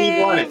 Uncle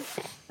Steve won it.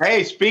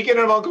 Hey, speaking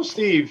of Uncle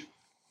Steve,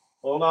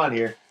 hold on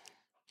here.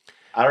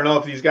 I don't know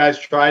if these guys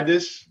tried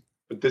this,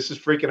 but this is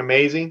freaking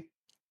amazing.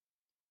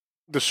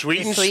 The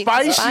sweet and sweet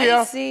and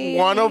spicier, spicy.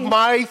 one of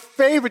my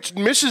favorites,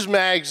 Mrs.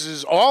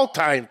 Maggs'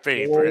 all-time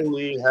favorite.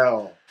 Holy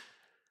hell.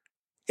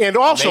 And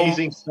also,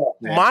 Amazing stuff,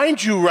 man.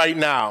 mind you right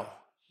now,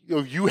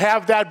 you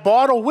have that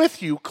bottle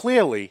with you,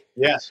 clearly.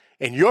 Yes.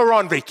 And you're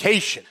on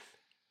vacation.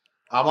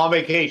 I'm on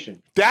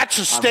vacation. That's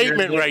a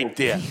statement right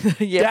there.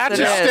 Yes, That's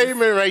it a is.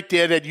 statement right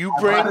there that you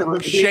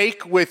bring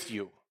shake with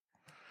you.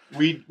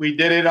 We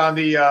did it on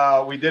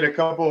the we did a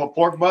couple of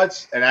pork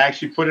butts, and I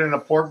actually put it in a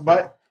pork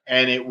butt,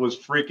 and it was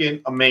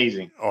freaking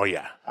amazing. Oh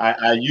yeah.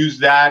 I used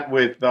that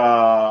with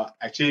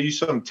actually I used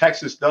some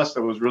Texas dust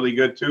that was really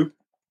good too,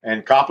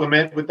 and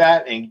compliment with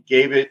that, and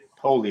gave it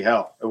holy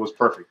hell. It was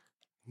perfect.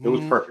 It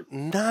was perfect.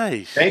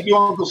 Nice. Thank you,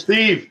 Uncle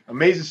Steve.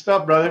 Amazing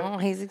stuff, brother. Oh,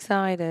 he's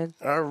excited.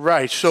 All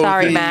right. So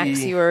Sorry,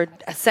 Max, you were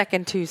a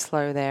second too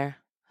slow there.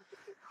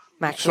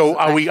 Max. So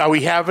are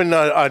we having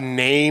a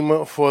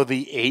name for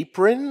the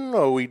apron?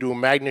 Or we do a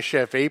Magna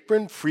Chef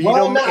apron?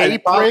 Freedom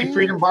apron?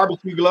 Freedom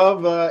Barbecue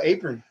Glove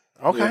apron.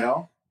 Okay. You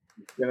know?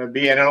 It's gonna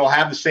be, and it'll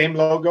have the same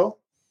logo.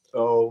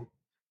 So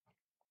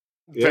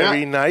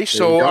very nice.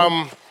 There you So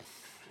go.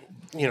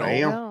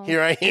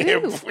 here I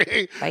am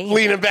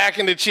leaning back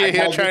in the chair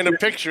here trying to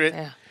picture it.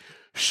 Yeah.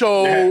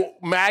 So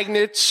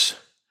magnets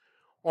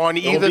on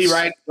it'll either be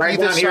right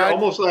either down side. here,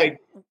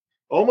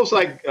 almost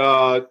like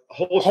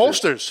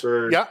holsters.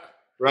 Yeah.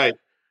 Right.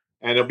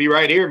 And it'll be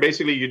right here.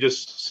 Basically, you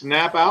just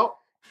snap out,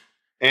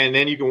 and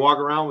then you can walk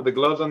around with the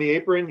gloves on the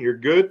apron. You're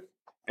good.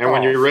 And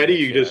when you're ready,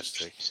 you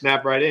just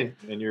snap right in,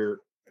 and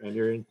you're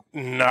in.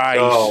 Nice.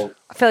 So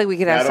I feel like we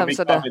could have that'll some be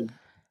sort of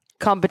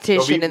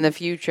competition in the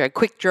future.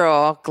 Quick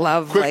draw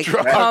glove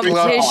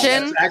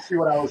competition. That's actually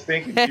what I was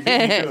thinking. You beat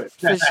me to it.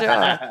 For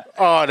sure.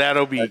 Oh,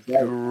 that'll be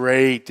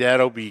great.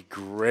 That'll be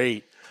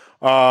great.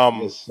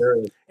 Yes,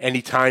 sir.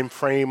 Any time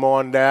frame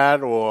on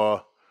that,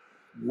 or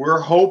We're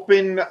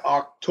hoping late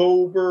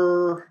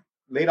October,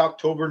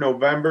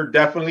 November,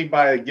 definitely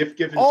by gift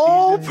giving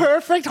season.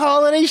 Perfect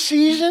holiday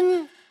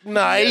season.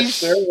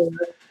 Nice. Yes, sir.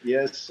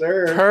 Yes,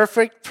 sir.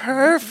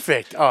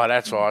 Perfect. Oh,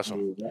 that's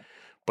awesome.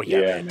 But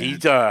yeah, man,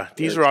 these are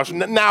awesome.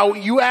 Now,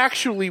 you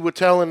actually were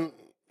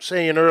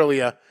saying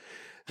earlier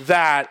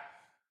that,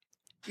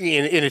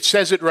 and it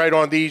says it right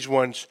on these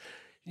ones,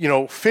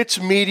 fits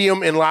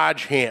medium and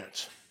large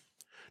hands.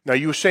 Now,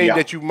 you were saying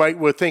that you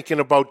were thinking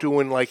about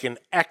doing like an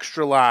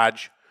extra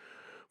large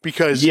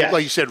because,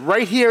 like you said,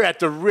 right here at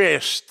the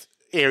wrist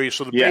area,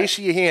 so the base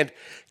of your hand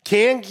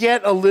can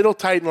get a little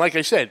tight. And like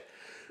I said,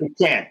 it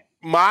can.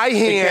 My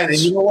hands. And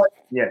you know what?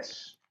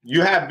 Yes.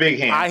 You have big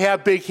hands. I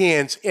have big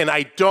hands, and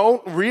I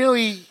don't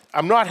really.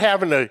 I'm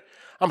having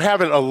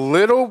a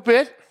little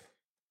bit.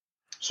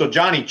 So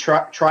Johnny,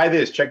 try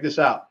this. Check this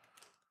out.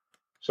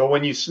 So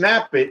when you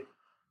snap it,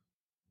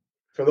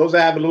 for those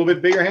that have a little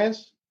bit bigger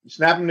hands, you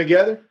snap them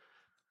together.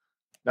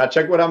 Now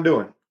check what I'm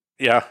doing.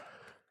 Yeah.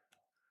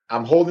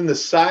 I'm holding the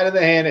side of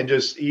the hand and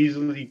just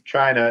easily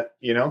trying to,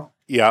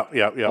 Yeah.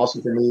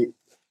 Also for me.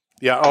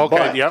 Yeah. Okay.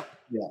 But, yep.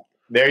 Yeah.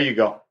 There you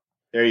go.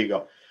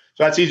 So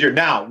that's easier.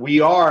 Now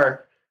we're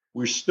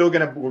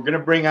gonna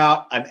bring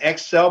out an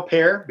XL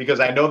pair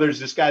because I know there's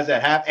this guys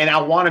that have, and I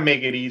want to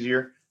make it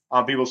easier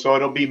on people. So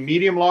it'll be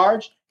medium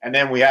large, and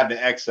then we have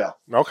the XL.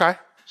 Okay.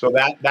 So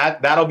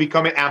that'll be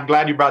coming. I'm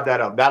glad you brought that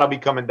up. That'll be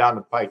coming down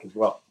the pike as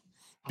well.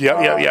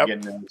 Yeah.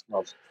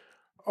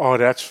 Oh,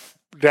 this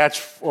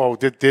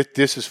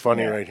is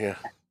funny right here.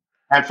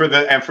 And for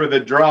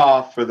the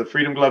draw, for the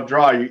Freedom Glove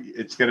draw,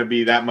 it's going to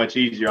be that much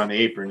easier on the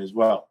apron as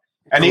well.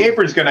 And the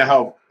apron's going to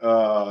help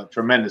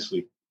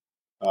tremendously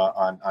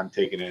on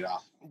taking it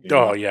off.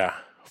 Oh yeah,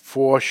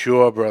 for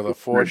sure, brother,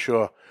 for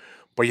sure.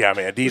 But yeah,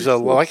 man, these are,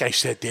 like I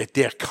said,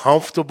 they're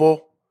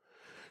comfortable.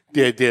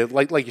 They're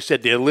like you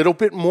said, they're a little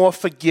bit more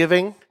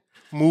forgiving,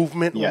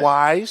 movement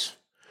wise.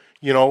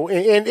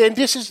 And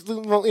this is,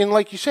 and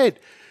like you said,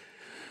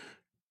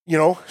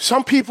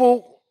 some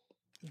people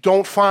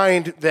don't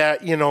find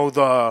that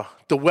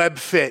the web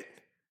fit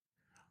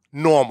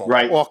normal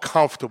or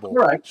comfortable.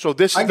 Right. So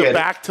this is the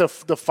back to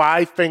the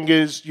 5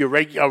 fingers,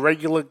 a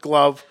regular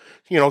glove,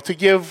 to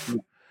give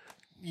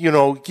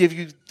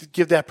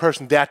that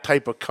person that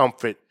type of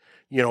comfort,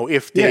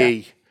 if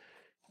they,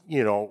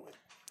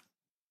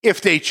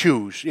 if they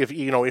choose,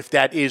 if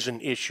that is an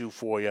issue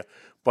for you.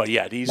 But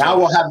yeah,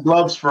 we'll have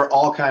gloves for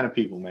all kind of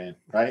people, man.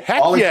 Right?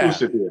 Heck all yeah.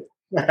 inclusive here.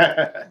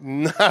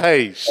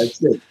 Nice.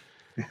 That's it.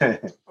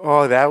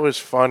 Oh, that was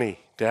funny.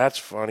 That's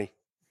funny.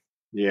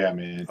 Yeah,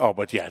 man. Oh,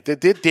 but yeah,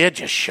 they're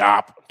just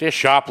sharp. They're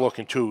sharp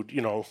looking too.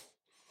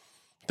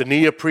 The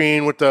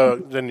neoprene with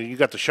then you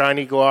got the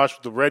shiny gloss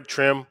with the red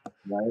trim.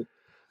 Right.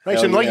 Nice.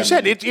 Hell and like you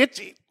said,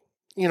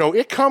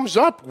 it comes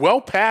up well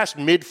past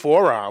mid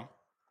forearm.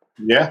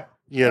 Yeah.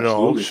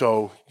 Absolutely.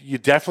 So you're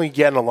definitely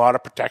getting a lot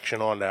of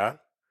protection on that.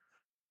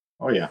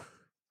 Oh yeah.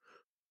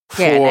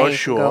 For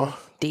sure. Go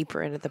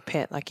deeper into the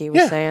pit, like he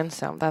was saying.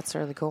 So that's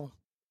really cool.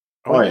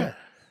 Oh yeah.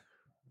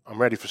 I'm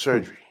ready for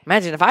surgery.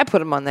 Imagine if I put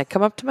them on there,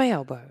 come up to my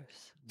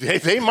elbows.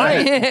 They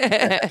might.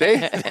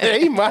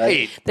 they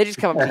might. They just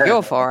come up to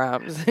your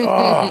forearms. Oh,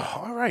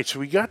 all right. So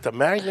we got the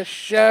Magnus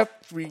Chef.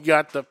 We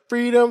got the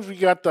Freedoms. We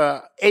got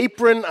the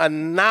apron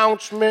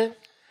announcement.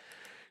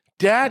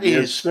 That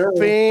is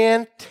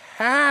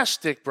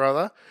fantastic,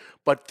 brother.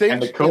 But things,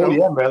 and the code,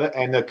 yeah, brother.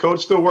 And the code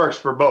still works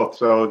for both.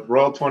 So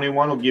Royal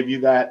 21 will give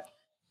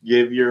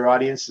your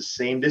audience the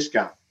same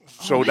discount.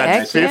 So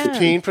that's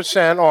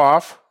 15%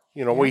 off.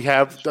 You know, we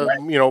have the,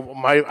 you know,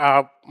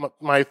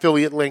 my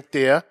affiliate link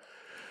there.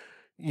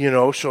 You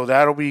know, so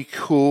that'll be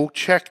cool.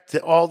 Check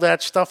all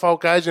that stuff out,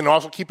 guys, and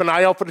also keep an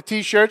eye out for the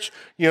T-shirts.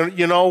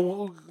 You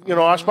know,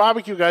 us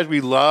barbecue guys,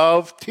 we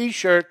love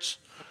T-shirts.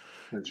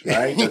 That's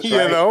right. That's you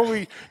right.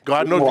 know,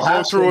 God knows we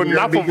go through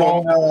enough of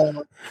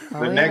them.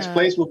 The next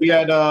place will be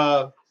at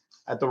the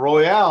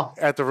Royale.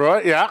 At the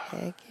Royale, yeah.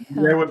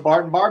 There with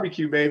Barton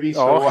Barbecue, baby.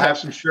 So we'll have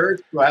some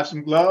shirts. We'll have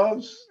some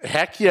gloves.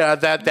 Heck yeah!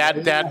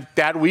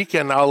 That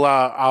weekend,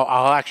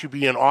 I'll actually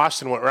be in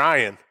Austin with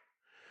Ryan.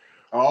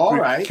 All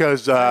right.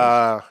 Because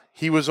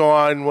he was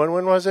on,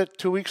 when was it?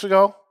 2 weeks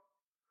ago?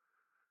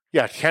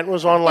 Yeah, Kent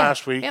was on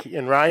last week,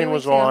 and Ryan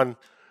was on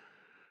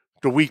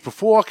the week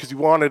before because he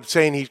wanted,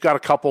 saying he's got a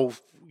couple,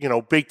 you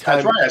know, big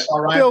time. That's right. I saw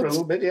Ryan for a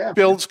little bit, yeah.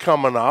 Builds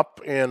coming up.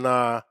 And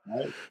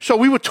so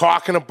we were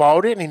talking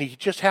about it, and he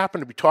just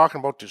happened to be talking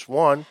about this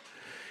one.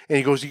 And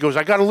he goes,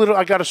 I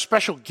got a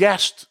special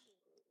guest,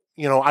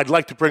 you know, I'd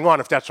like to bring on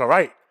if that's all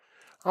right.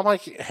 I'm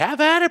like,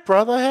 have at it,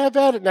 brother, have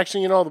at it. Next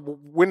thing you know, the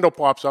window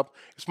pops up.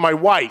 It's my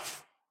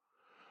wife.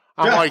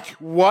 I'm like,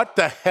 what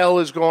the hell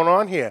is going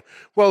on here?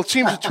 Well, it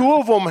seems the two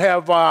of them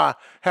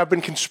have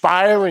been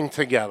conspiring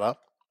together,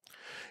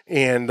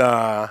 and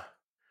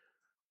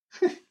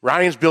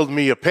Ryan's building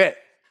me a pit.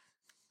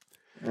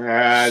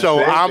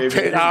 So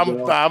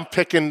I'm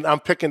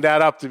picking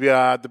that up to be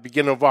the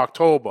beginning of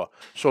October.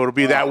 So it'll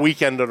be that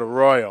weekend of the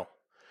Royal.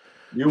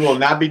 You will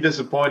not be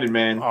disappointed,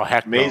 man. Oh,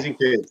 heck amazing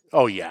kids.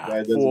 Oh,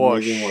 yeah,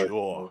 for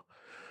sure.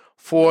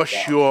 For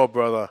sure,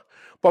 brother.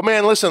 But,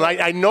 man, listen,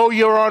 I know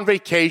you're on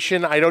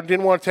vacation. I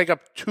didn't want to take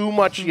up too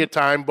much of your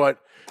time, but,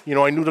 you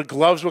know, I knew the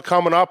gloves were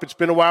coming up. It's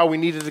been a while. We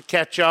needed to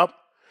catch up.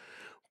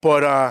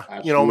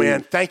 But, you know,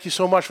 man, thank you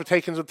so much for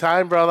taking some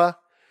time, brother.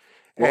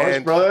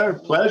 Well, brother,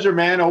 pleasure,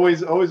 man.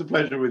 Always a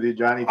pleasure with you,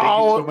 Johnny. Thank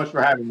you so much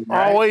for having me.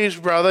 Right? Always,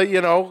 brother.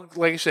 You know,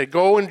 like I said,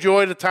 go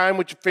enjoy the time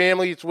with your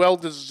family. It's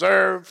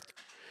well-deserved.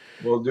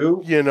 Will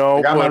do. You know,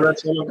 I got my Red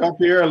Solo Cup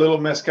here, a little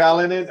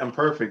mezcal in it. I'm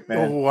perfect,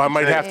 man. Oh, I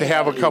might have to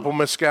have a couple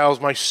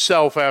mezcals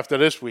myself after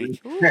this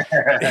week.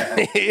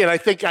 And I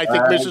think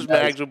Mrs.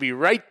 Maggs will be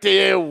right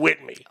there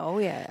with me. Oh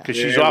yeah, because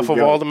she's off of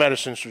all the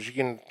medicine, so she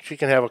can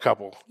have a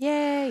couple.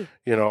 Yay!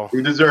 You know,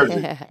 he deserves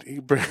it.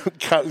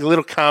 A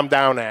little calm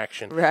down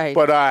action, right?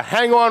 But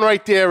hang on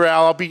right there,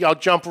 Al. I'll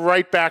jump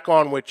right back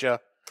on with you.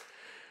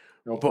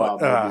 No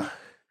problem.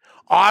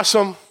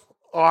 Awesome.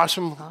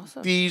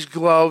 These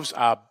gloves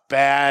are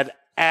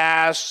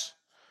badass.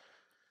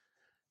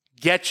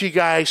 Get you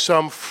guys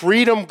some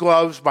Freedom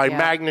gloves by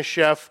Magnus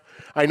Chef.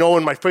 I know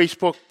in my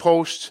Facebook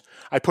posts,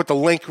 I put the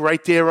link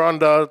right there on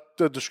the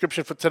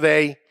description for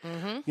today.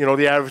 Mm-hmm. You know,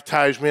 the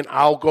advertisement.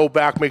 I'll go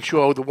back, make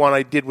sure the one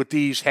I did with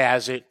these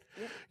has it.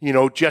 Yep. You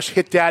know, just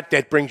hit that.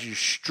 That brings you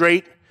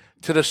straight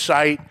to the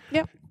site.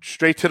 Yep.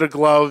 Straight to the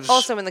gloves.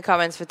 Also in the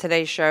comments for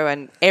today's show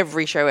and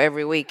every show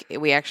every week,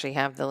 we actually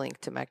have the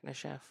link to Magnus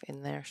Chef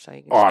in there. So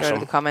you can just go to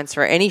the comments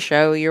for any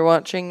show you're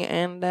watching,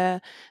 and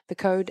the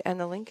code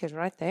and the link is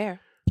right there.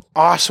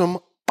 Awesome.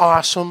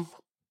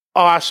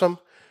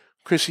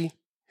 Chrissy,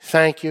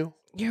 thank you.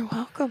 You're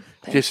welcome.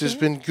 This has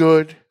been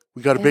good.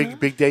 We got a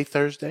big day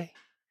Thursday.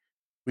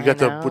 We got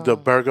the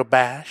burger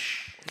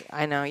bash.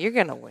 I know. You're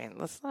going to win.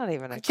 That's not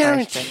even a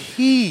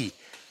question.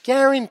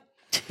 Guarantee.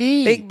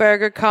 Big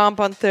Burger Comp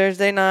on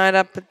Thursday night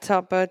up at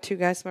top Two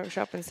Guys Smoke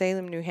Shop in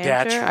Salem, New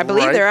Hampshire. That's I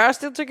believe there are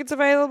still tickets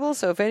available,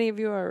 so if any of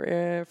you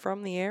are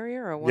from the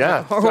area or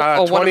want to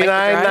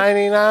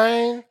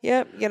 $29.99.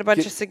 Yep, you get a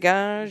bunch of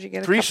cigars. You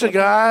get 3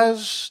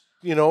 cigars.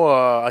 You know,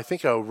 I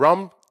think a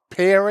rum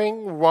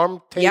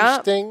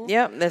tasting.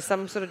 Yep. There's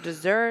some sort of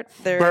dessert.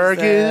 There's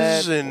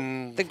burgers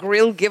and the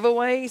grill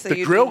giveaway. So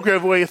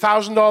giveaway,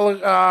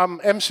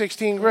 $1,000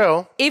 M16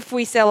 grill. If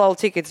we sell all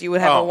tickets, you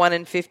would have a 1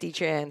 in 50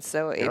 chance.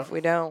 So if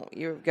we don't,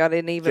 you've got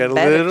an even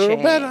better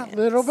chance.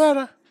 Little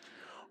better.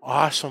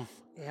 Awesome.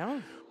 Yeah.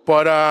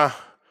 But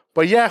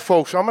yeah,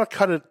 folks, I'm gonna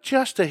cut it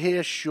just a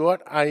hair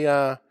short.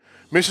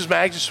 Mrs.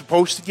 Maggs is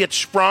supposed to get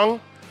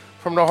sprung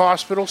from the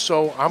hospital,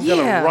 so I'm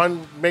going to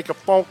make a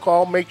phone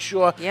call, make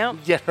sure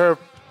get her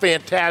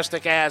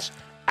fantastic ass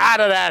out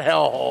of that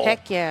hellhole.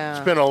 Heck yeah.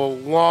 It's been a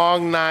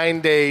long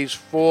 9 days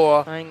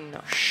for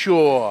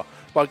sure.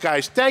 But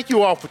guys, thank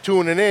you all for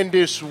tuning in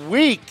this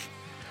week.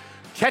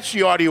 Catch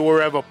the audio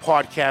wherever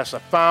podcasts are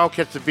found.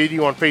 Catch the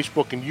video on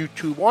Facebook and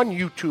YouTube. On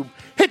YouTube,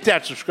 hit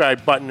that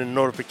subscribe button and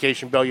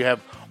notification bell. You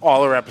have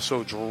all our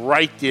episodes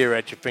right there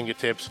at your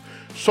fingertips.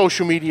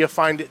 Social media,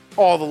 find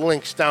all the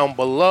links down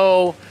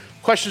below.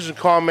 Questions and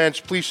comments,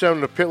 please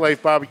send them to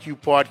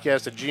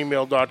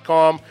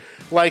pitlifebarbecuepodcast@gmail.com.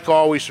 Like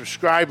always,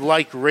 subscribe,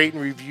 rate,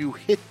 and review.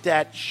 Hit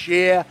that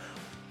share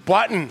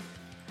button.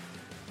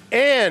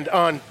 And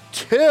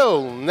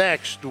until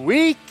next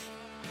week,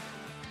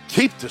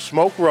 keep the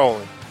smoke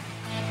rolling.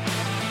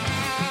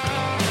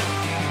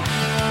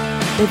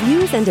 The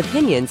views and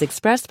opinions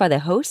expressed by the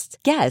hosts,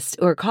 guests,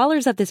 or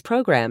callers of this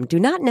program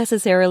do not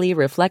necessarily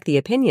reflect the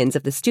opinions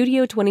of the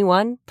Studio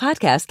 21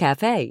 Podcast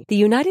Cafe, the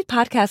United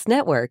Podcast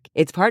Network,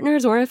 its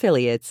partners, or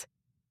affiliates.